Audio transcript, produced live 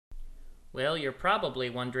Well, you're probably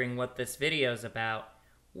wondering what this video's about.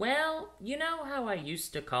 Well, you know how I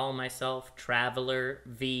used to call myself Traveler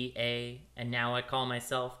VA, and now I call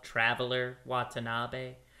myself Traveler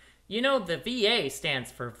Watanabe? You know, the VA stands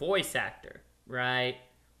for voice actor, right?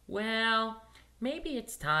 Well, maybe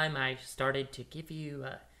it's time I started to give you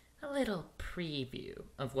a little preview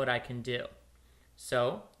of what I can do.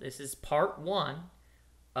 So, this is part 1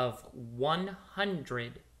 of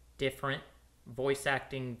 100 different voice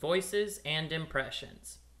acting voices and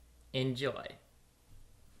impressions. Enjoy.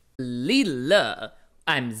 Leela,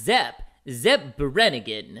 I'm Zap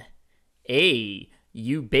Brannigan. Hey,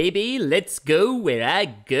 you baby, let's go where I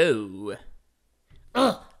go.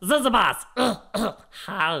 Zazabas,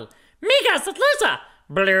 how? Mega Satlisa,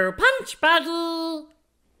 Blue Punch Battle.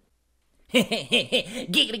 Giggity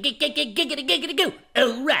goo.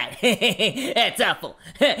 Oh, right. That's awful.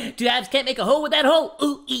 Two halves can't make a hole with that hole.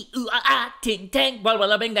 Ooh, ee, ooh, ah, ah, ting, tang, walla,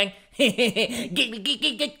 walla, bing, dang.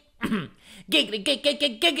 Giggity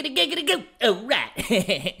goo. Oh, right.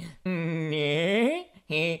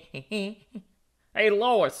 Hey,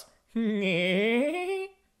 Lois.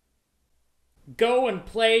 Go and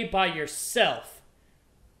play by yourself.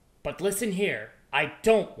 But listen here, I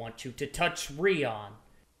don't want you to touch Rion.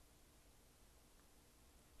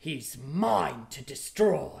 He's mine to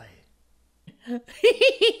destroy.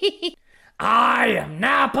 I am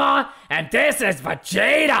Nappa, and this is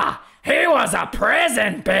Vegeta. He was a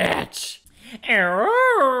prison bitch.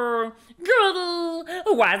 Error. Good.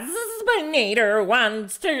 Waspinator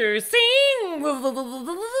wants to sing.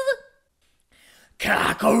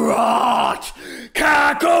 Kakarot!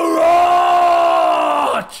 Kakarot!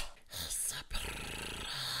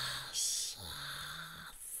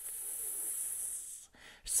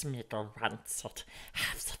 Smeagol wants it.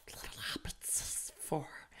 Have some little hobbits for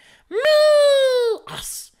me.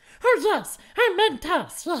 Us. Or yes, I meant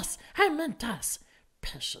us. Yes, I meant us.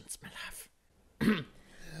 Patience, my love.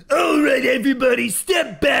 All right, everybody,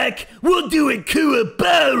 step back. We'll do it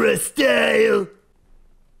Kuwabara style.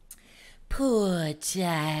 Poor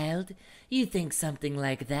child. You think something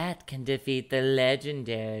like that can defeat the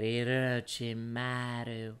legendary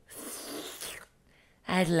Orochimaru?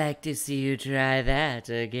 I'd like to see you try that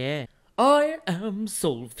again. I am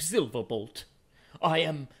Silverbolt. I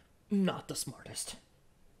am not the smartest.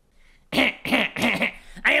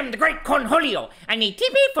 I am the great Cornholio. I need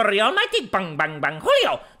TP for the almighty bang bang bang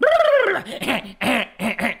Julio.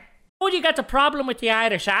 Oh, you got a problem with the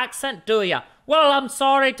Irish accent, do you? Well, I'm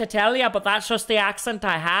sorry to tell you, but that's just the accent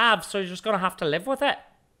I have, so you're just gonna have to live with it.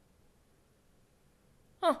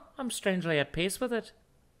 Oh, I'm strangely at peace with it.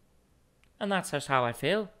 And that's just how I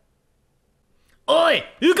feel. Oi,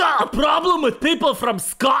 you got a problem with people from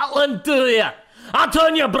Scotland, do you? I'll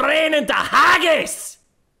turn your brain into haggis!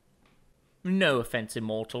 No offense,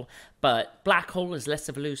 immortal, but Black Hole is less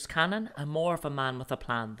of a loose cannon and more of a man with a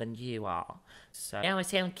plan than you are. So now I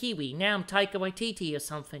sound Kiwi, now I'm Taika Waititi or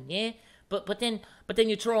something, yeah? But then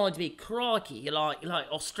you're trying to be crikey, like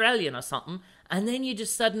Australian or something, and then you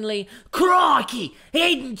just suddenly, crikey,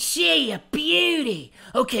 isn't she a beauty?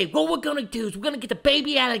 Okay, what we're gonna do is we're gonna get the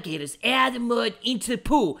baby alligators out of the mud into the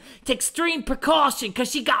pool. Take extreme precaution, because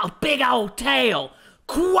she got a big old tail.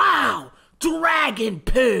 Wow, dragon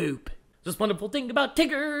poop. This wonderful thing about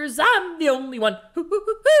Tiggers, I'm the only one.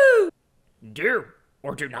 Do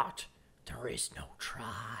or do not. There is no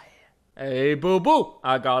try. Hey, boo-boo,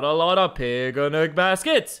 I got a lot of picnic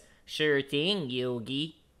baskets. Sure thing,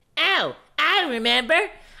 Yogi. Oh, I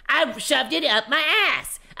remember. I shoved it up my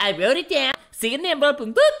ass. I wrote it down, see an envelope,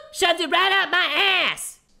 and boop, shoved it right up my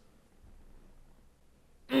ass.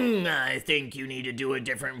 I think you need to do a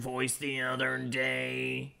different voice the other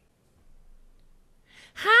day.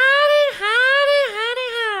 Howdy, howdy, howdy,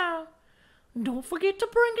 how. Don't forget to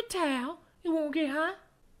bring a towel. You won't get hot.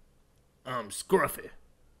 I'm Scruffy,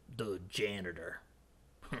 the janitor.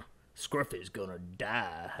 Scruffy's gonna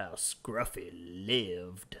die how Scruffy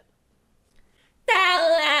lived.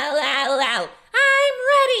 I'm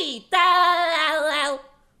ready.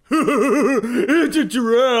 It's a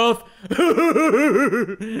giraffe.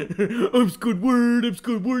 I'm Squidward.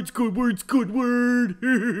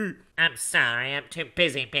 I'm sorry, I'm too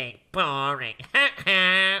busy being boring.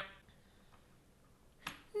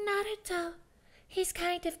 Not at all. He's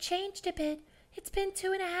kind of changed a bit. It's been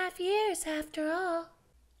 2.5 years after all.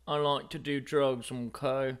 I like to do drugs,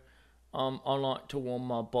 okay? I like to warm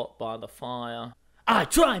my butt by the fire. I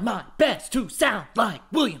try my best to sound like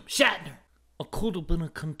William Shatner. I could have been a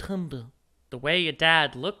contender. The way your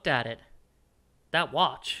dad looked at it, that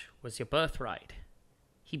watch was your birthright.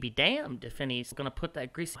 He'd be damned if any's gonna put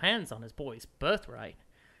that greasy hands on his boy's birthright.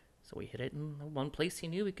 So he hid it in the one place he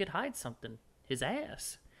knew he could hide something. His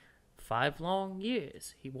ass. 5 long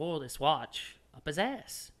years he wore this watch up his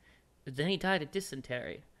ass. Then he died of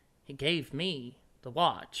dysentery. He gave me the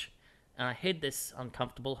watch, and I hid this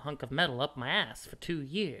uncomfortable hunk of metal up my ass for 2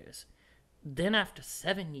 years. Then after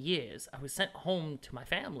 7 years, I was sent home to my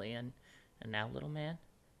family, and now, little man,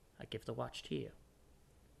 I give the watch to you.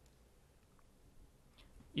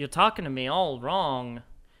 You're talking to me all wrong.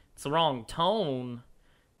 It's the wrong tone.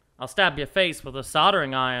 I'll stab your face with a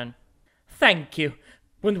soldering iron. Thank you.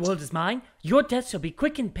 When the world is mine, your death shall be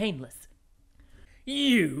quick and painless.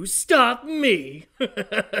 You stop me?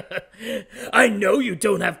 I know you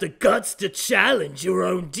don't have the guts to challenge your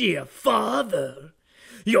own dear father.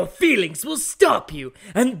 Your feelings will stop you,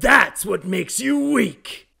 and that's what makes you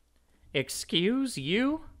weak. Excuse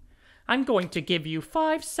you? I'm going to give you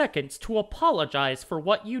 5 seconds to apologize for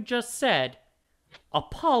what you just said.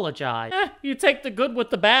 Apologize. You take the good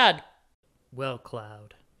with the bad. Well,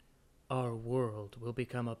 Cloud, our world will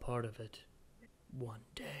become a part of it one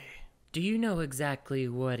day. Do you know exactly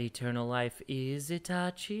what eternal life is,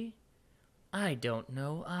 Itachi? I don't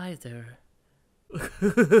know either.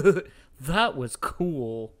 That was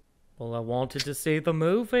cool. Well, I wanted to see the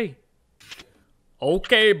movie.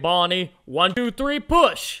 Okay, Bonnie. 1, 2, 3,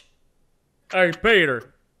 push! Hey,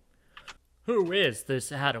 Peter. Who is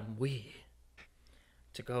this Adam Wee?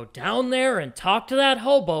 To go down there and talk to that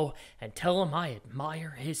hobo and tell him I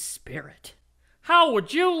admire his spirit. How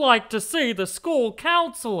would you like to see the school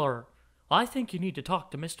counselor? I think you need to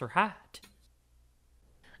talk to Mr. Hat.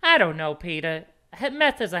 I don't know, Peter.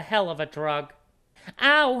 Meth is a hell of a drug.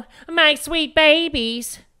 Ow, my sweet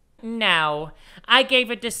babies. No, I gave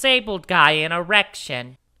a disabled guy an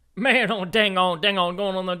erection. Man, oh, dang on, going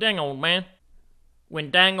on the dang old, man. When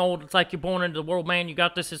dang old, it's like you're born into the world, man. You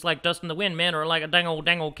got this, it's like dust in the wind, man. Or like a dang old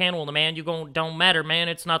candle in the man. Don't matter, man.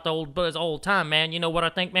 It's not the old buzz old time, man. You know what I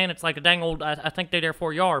think, man? It's like a dang old, I think they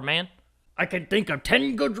therefore you are, man. I can think of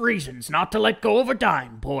 10 good reasons not to let go of a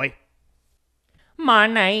dime, boy. My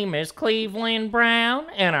name is Cleveland Brown,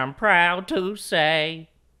 and I'm proud to say,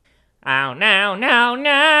 oh,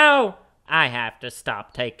 no, I have to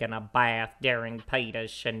stop taking a bath during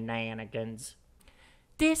Peter's shenanigans.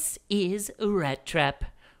 This is a rat trap.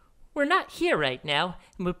 We're not here right now,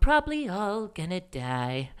 and we're probably all gonna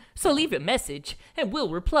die. So leave a message, and we'll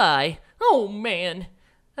reply. Oh, man.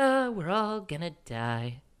 We're all gonna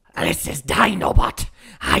die. This is Dinobot.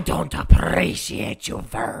 I don't appreciate you,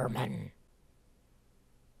 vermin.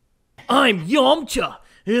 I'm Yamcha,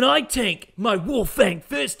 and I take my Wolfang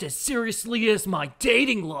fist as seriously as my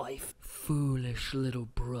dating life. Foolish little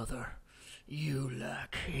brother, you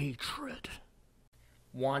lack hatred.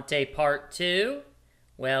 Want a part 2?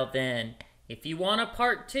 Well then, if you want a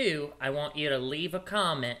part 2, I want you to leave a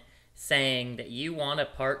comment saying that you want a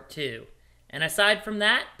part 2. And aside from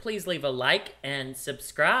that, please leave a like and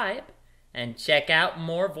subscribe, and check out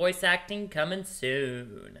more voice acting coming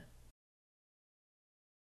soon.